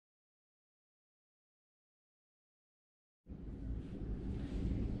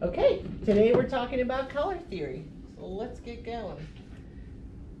Okay, today we're talking about color theory. So let's get going.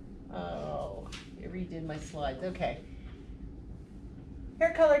 Oh, I redid my slides. Okay.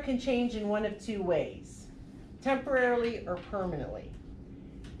 Hair color can change in one of two ways, temporarily or permanently.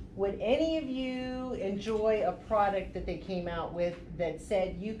 Would any of you enjoy a product that they came out with that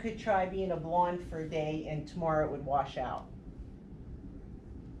said you could try being a blonde for a day and tomorrow it would wash out?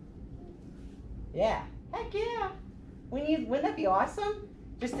 Yeah, heck yeah. Wouldn't that be awesome?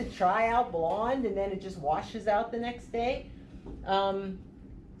 Just to try out blonde and then it just washes out the next day.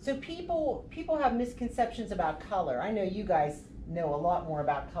 So people have misconceptions about color. I know you guys know a lot more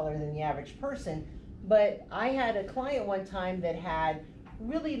about color than the average person, but I had a client one time that had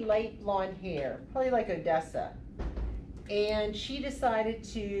really light blonde hair, probably like Odessa, and she decided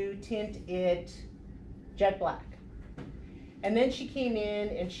to tint it jet black. And then she came in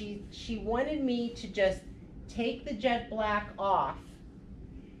and she wanted me to just take the jet black off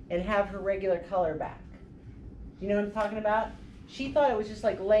and have her regular color back. You know what I'm talking about? She thought it was just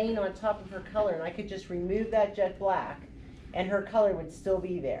like laying on top of her color and I could just remove that jet black and her color would still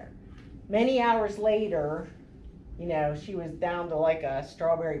be there. Many hours later, you know, she was down to like a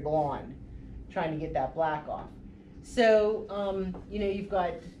strawberry blonde trying to get that black off. So, you know, you've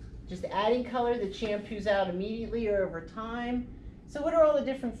got just adding color that shampoos out immediately or over time. So what are all the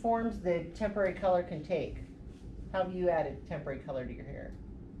different forms that temporary color can take? How have you added temporary color to your hair?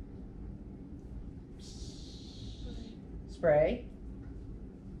 Spray.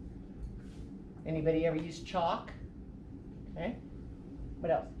 Anybody ever use chalk? Okay.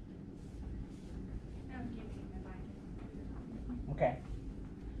 What else? Okay.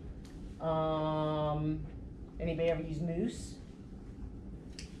 Anybody ever use mousse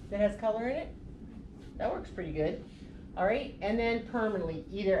that has color in it? That works pretty good. All right, and then permanently,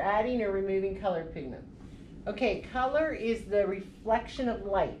 either adding or removing color pigment. Okay, color is the reflection of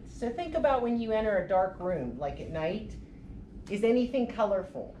light. So think about when you enter a dark room, like at night. Is anything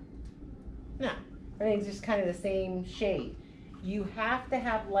colorful? No, everything's just kind of the same shade. You have to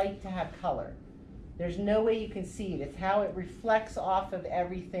have light to have color. There's no way you can see it. It's how it reflects off of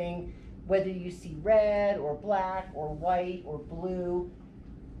everything, whether you see red or black or white or blue.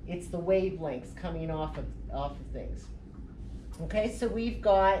 It's the wavelengths coming off of things. Okay, so we've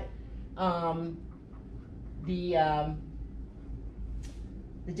got the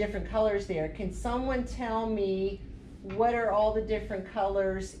different colors there. Can someone tell me what are all the different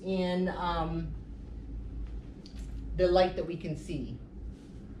colors in the light that we can see?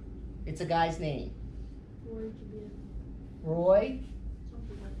 It's a guy's name. Roy?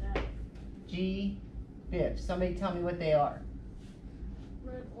 Something like that. G. Biff. Somebody tell me what they are.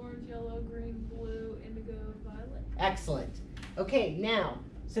 Red, orange, yellow, green, blue, indigo, violet. Excellent. Okay, now,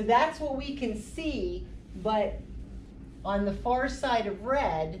 so that's what we can see, but on the far side of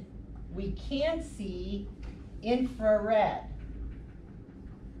red, we can see infrared.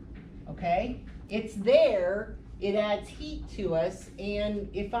 Okay? It's there. It adds heat to us, and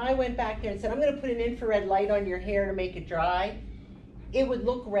if I went back there and said, I'm going to put an infrared light on your hair to make it dry, it would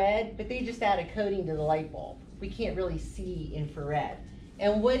look red, but they just add a coating to the light bulb. We can't really see infrared.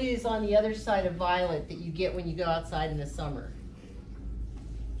 And what is on the other side of violet that you get when you go outside in the summer?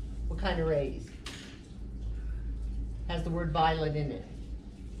 What kind of rays? Has the word violet in it.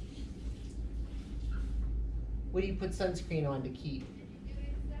 What do you put sunscreen on to keep?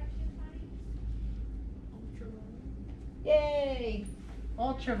 Yay!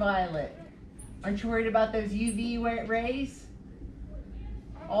 Ultraviolet. Aren't you worried about those UV rays?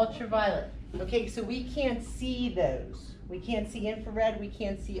 Ultraviolet. Okay, so we can't see those. We can't see infrared, we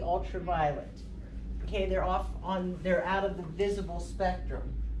can't see ultraviolet. Okay, they're out of the visible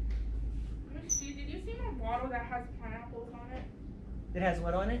spectrum. Let me see, did you see my bottle that has pineapples on it? It has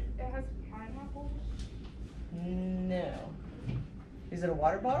what on it? It has pineapples? No. Is it a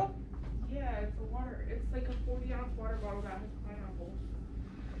water bottle? Yeah, it's a water. It's like a 40-ounce water bottle that has pineapples.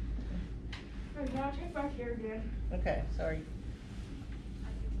 Oh, yeah, I'll check back here again. Okay, sorry.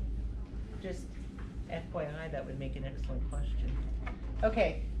 Just FYI, that would make an excellent question.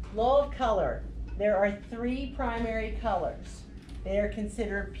 Okay, law of color. There are 3 primary colors. They are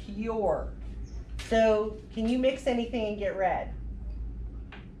considered pure. So, can you mix anything and get red?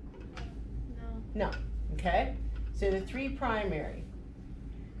 No. No. Okay? So the 3 primary.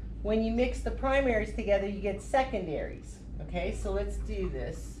 When you mix the primaries together, you get secondaries. Okay, so let's do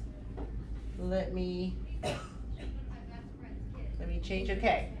this. Let me change.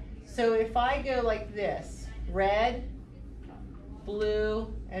 Okay, so if I go like this, red,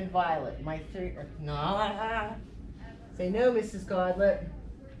 blue, and violet, my 3 are not. Say no, Mrs. Godlet.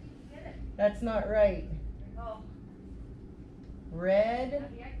 That's not right. red,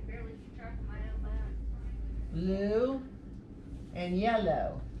 Yeah, I can barely keep track of my own back. blue, and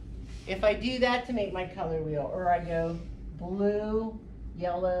yellow. If I do that to make my color wheel, or I go blue,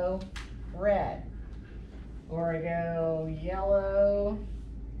 yellow, red, or I go yellow,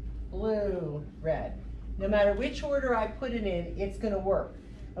 blue, red. No matter which order I put it in, it's gonna work.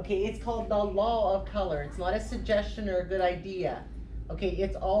 Okay, it's called the law of color. It's not a suggestion or a good idea. Okay,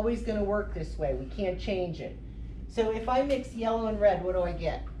 it's always gonna work this way. We can't change it. So if I mix yellow and red, what do I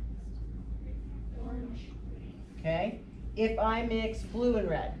get? Orange. Okay, if I mix blue and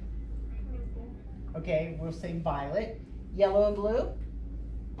red, Purple. okay, we'll say violet. Yellow and blue?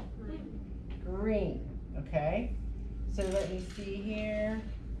 Green. Green, okay. So let me see here.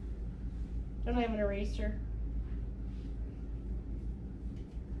 Don't I have an eraser?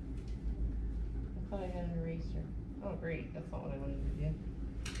 I thought I had an eraser. Oh, great, that's not what I wanted to do.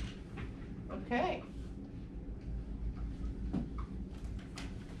 Okay.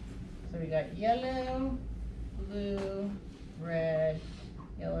 So we got yellow, blue, red.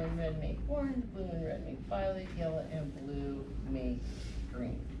 Yellow and red make orange, blue and red make violet, yellow and blue make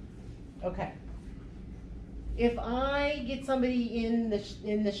green. Okay. If I get somebody in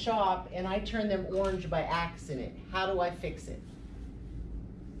the shop and I turn them orange by accident, how do I fix it?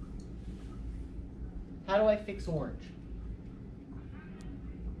 How do I fix orange?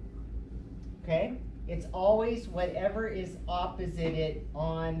 Okay, it's always whatever is opposite it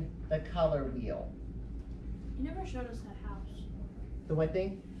on the color wheel. You never showed us that house. The what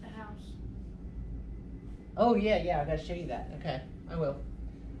thing? The house. Oh yeah, I gotta show you that. Okay, I will.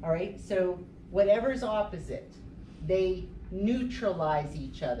 All right, so whatever's opposite, they neutralize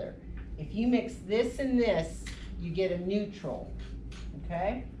each other. If you mix this and this, you get a neutral,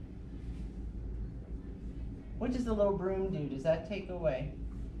 okay? What does the little broom do? Does that take away?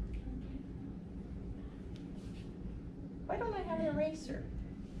 Why don't I have an eraser?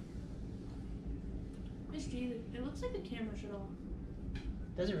 Miss G, it looks like the camera shut off.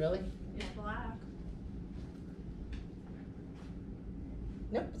 Does it really? It's black.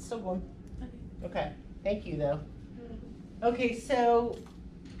 Nope, it's still going. Okay. Okay, thank you though. Okay, so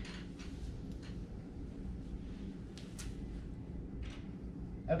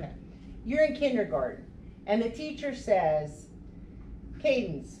okay, you're in kindergarten and the teacher says,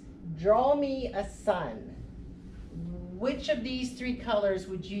 Cadence, draw me a sun. Which of these three colors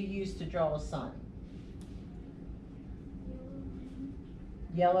would you use to draw a sun?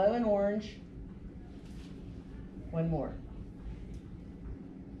 Yellow and orange. One more.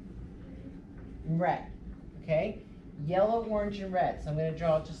 Red, okay? Yellow, orange, and red. So I'm gonna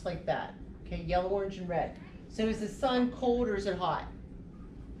draw it just like that. Okay, yellow, orange, and red. So is the sun cold or is it hot?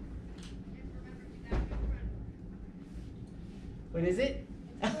 What is it?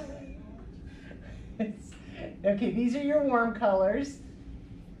 Okay, these are your warm colors.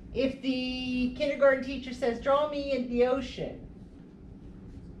 If the kindergarten teacher says, draw me in the ocean,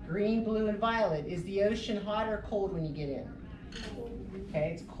 green, blue, and violet, is the ocean hot or cold when you get in?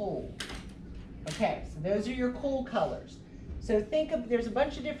 Okay, it's cold. Okay, so those are your cool colors. So think of, there's a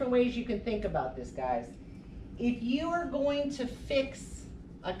bunch of different ways you can think about this, guys. If you are going to fix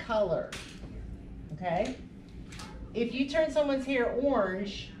a color, okay, if you turn someone's hair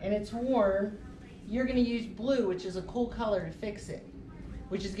orange and it's warm, you're gonna use blue, which is a cool color, to fix it,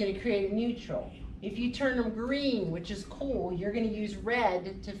 which is gonna create a neutral. If you turn them green, which is cool, you're gonna use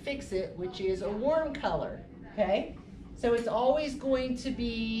red to fix it, which is a warm color, okay? So it's always going to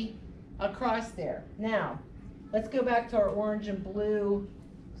be across there. Now, let's go back to our orange and blue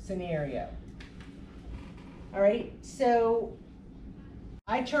scenario. All right, so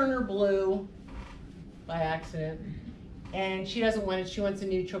I turn her blue by accident, and she doesn't want it, she wants a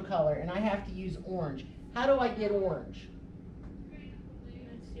neutral color, and I have to use orange. How do I get orange?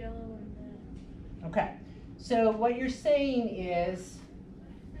 It's yellow and red. Okay, so what you're saying is,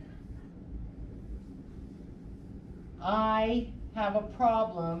 I have a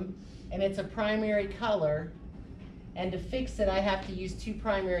problem, and it's a primary color, and to fix it, I have to use two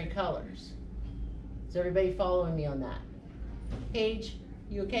primary colors. Is everybody following me on that? Paige,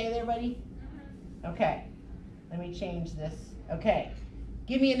 you okay there, buddy? Okay, let me change this. Okay,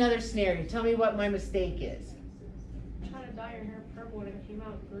 give me another scenario. Tell me what my mistake is. I'm trying to dye your hair purple and it came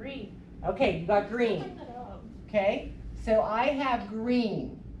out green. Okay, you got green. Light that up. Okay, so I have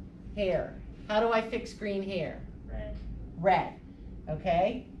green hair. How do I fix green hair? Red. Red,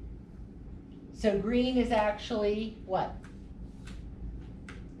 okay? So green is actually what?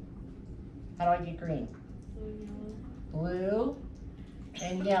 How do I get green? Blue, yellow. Blue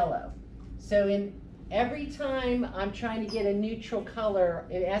and yellow. So every time I'm trying to get a neutral color,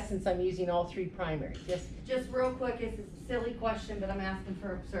 in essence, I'm using all three primaries. Yes? Just real quick, it's a silly question, but I'm asking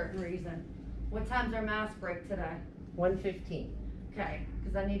for a certain reason. What time's our mass break today? 1:15. Okay,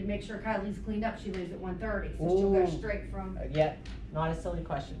 because I need to make sure Kylie's cleaned up. She leaves at 1:30, so she'll go Ooh. straight from. Yep, not a silly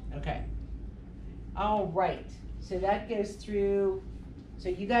question. Okay. All right. So that goes through. So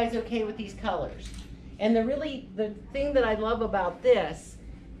you guys okay with these colors? And the thing that I love about this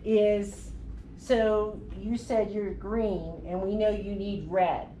is, so you said you're green, and we know you need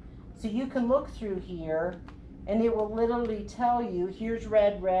red. So you can look through here, and it will literally tell you, here's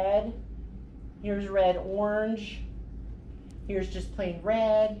red, red, here's red, orange, here's just plain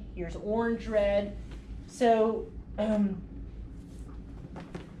red, here's orange, red. So, let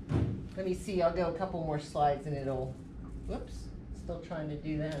me see, I'll go a couple more slides and it'll, whoops, still trying to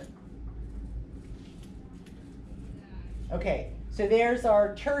do that. Okay, so there's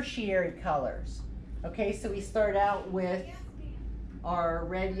our tertiary colors. Okay, so we start out with our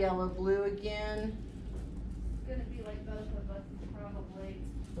red, yellow, blue again. It's gonna be like both of us, probably.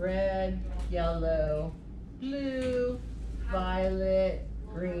 Red, yellow, blue, violet,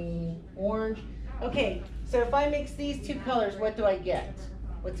 green, orange. Okay, so if I mix these two colors, what do I get?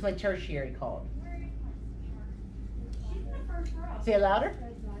 What's my tertiary called? Say it louder.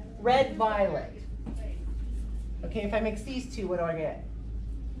 Red, violet. Okay, if I mix these two, what do I get?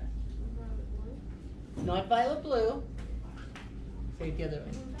 Not violet, blue. Say it the other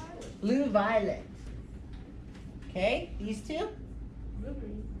way. Blue, violet. Okay, these two?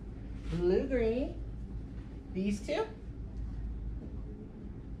 Blue, green. These two?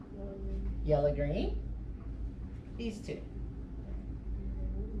 Yellow, green. These two.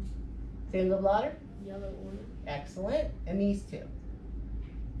 Say it a little louder. Yellow, orange, Excellent. And these two?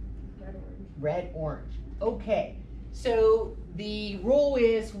 red, orange. Red, orange. Okay, so the rule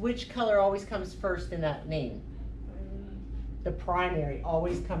is which color always comes first in that name? The primary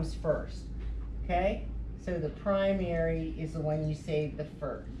always comes first. Okay, so the primary is the one you say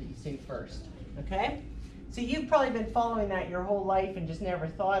first. Okay, so you've probably been following that your whole life and just never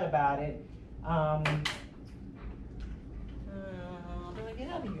thought about it. How do I get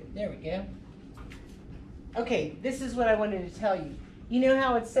out of here? There we go. Okay, this is what I wanted to tell you. You know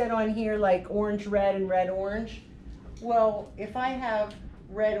how it said on here like orange, red, and red, orange? Well, if I have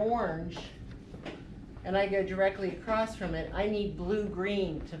red, orange, and I go directly across from it, I need blue,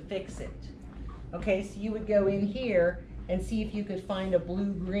 green to fix it. Okay, so you would go in here and see if you could find a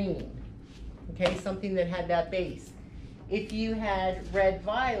blue, green. Okay, something that had that base. If you had red,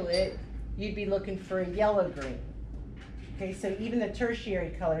 violet, you'd be looking for a yellow, green. Okay, so even the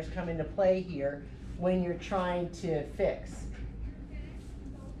tertiary colors come into play here when you're trying to fix.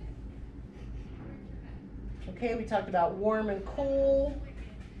 Okay, we talked about warm and cool.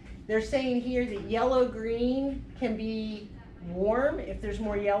 They're saying here that yellow green can be warm if there's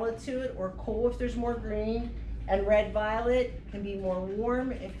more yellow to it, or cool if there's more green, and red violet can be more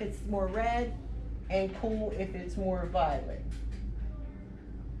warm if it's more red, and cool if it's more violet.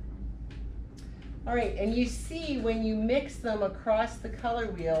 All right, and you see when you mix them across the color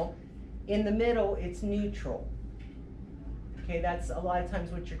wheel, in the middle it's neutral. Okay, that's a lot of times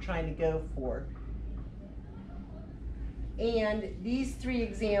what you're trying to go for. And these three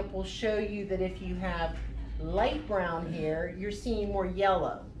examples show you that if you have light brown hair, you're seeing more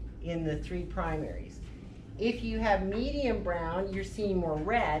yellow in the three primaries. If you have medium brown, you're seeing more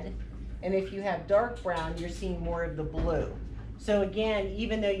red. And if you have dark brown, you're seeing more of the blue. So again,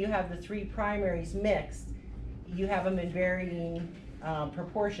 even though you have the three primaries mixed, you have them in varying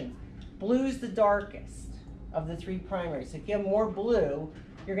proportions. Blue's the darkest of the three primaries. So if you have more blue,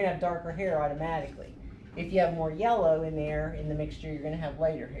 you're gonna have darker hair automatically. If you have more yellow in there in the mixture, you're going to have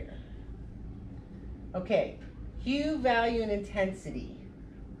lighter hair. Okay, hue, value, and intensity.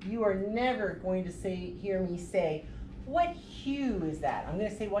 You are never going to hear me say, what hue is that? I'm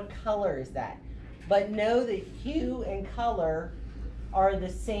going to say, what color is that? But know that hue and color are the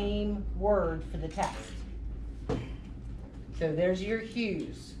same word for the text. So there's your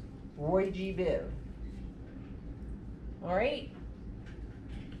hues. Roy G. Biv. All right.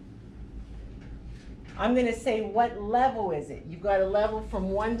 I'm going to say, what level is it? You've got a level from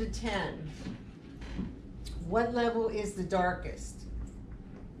 1 to 10. What level is the darkest?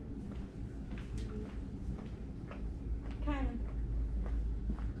 Kylie.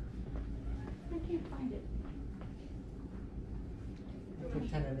 I can't find it.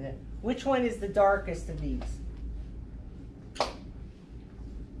 Put 10 over there. Which one is the darkest of these?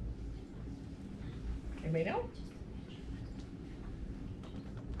 Anybody know?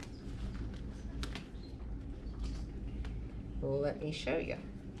 Well, let me show you.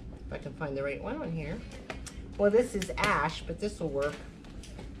 If I can find the right one on here. Well, this is ash, but this will work.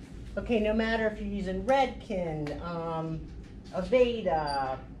 Okay, no matter if you're using Redken,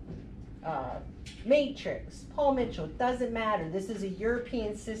 Aveda, Matrix, Paul Mitchell, it doesn't matter. This is a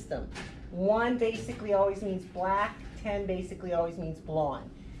European system. 1 basically always means black, 10 basically always means blonde.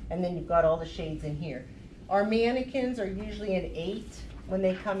 And then you've got all the shades in here. Our mannequins are usually an 8 when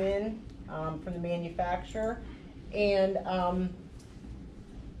they come in from the manufacturer. And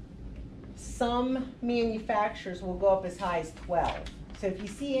some manufacturers will go up as high as 12. So if you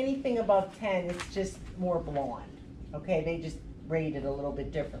see anything above 10, it's just more blonde. Okay, they just rate it a little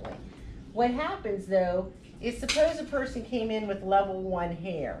bit differently. What happens though is suppose a person came in with level 1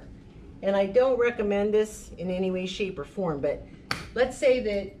 hair. And I don't recommend this in any way, shape, or form, but let's say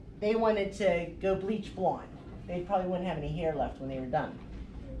that they wanted to go bleach blonde. They probably wouldn't have any hair left when they were done.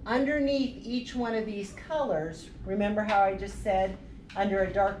 Underneath each one of these colors, remember how I just said under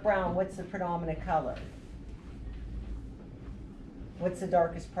a dark brown, what's the predominant color? What's the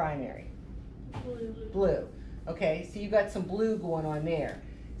darkest primary? Blue. Blue. Okay, so you've got some blue going on there.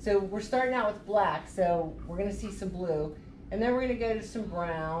 So we're starting out with black, so we're gonna see some blue, and then we're gonna go to some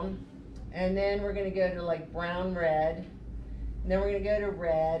brown, and then we're gonna go to like brown red, and then we're gonna go to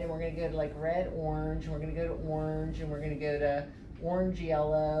red, and we're gonna go to like red orange, and we're gonna go to orange, and we're gonna go to orange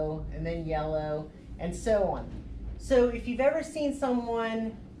yellow, and then yellow, and so on. So if you've ever seen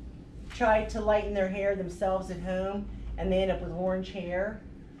someone try to lighten their hair themselves at home, and they end up with orange hair,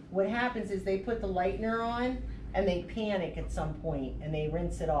 what happens is they put the lightener on, and they panic at some point, and they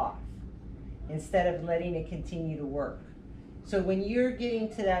rinse it off, instead of letting it continue to work. So when you're getting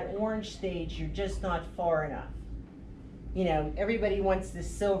to that orange stage, you're just not far enough. You know, everybody wants this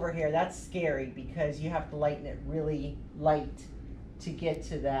silver hair. That's scary because you have to lighten it really light to get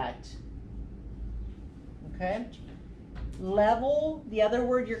to that. Okay? Level, the other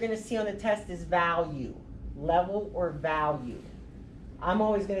word you're going to see on the test is value. Level or value. I'm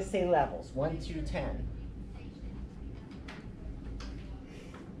always going to say levels, 1 through 10.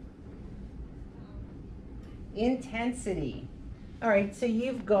 Intensity. All right, so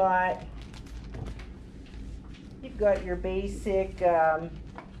you've got your basic,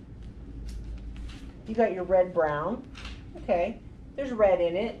 you got your red brown. Okay, there's red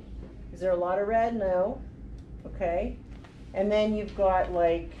in it. Is there a lot of red? No. Okay, and then you've got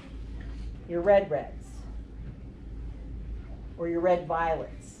like your red reds or your red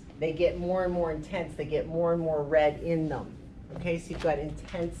violets. They get more and more intense. They get more and more red in them. Okay, so you've got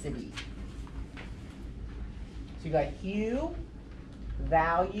intensity. So you got hue,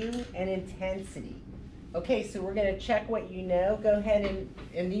 value, and intensity. Okay, so we're going to check what you know. Go ahead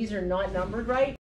and these are not numbered right.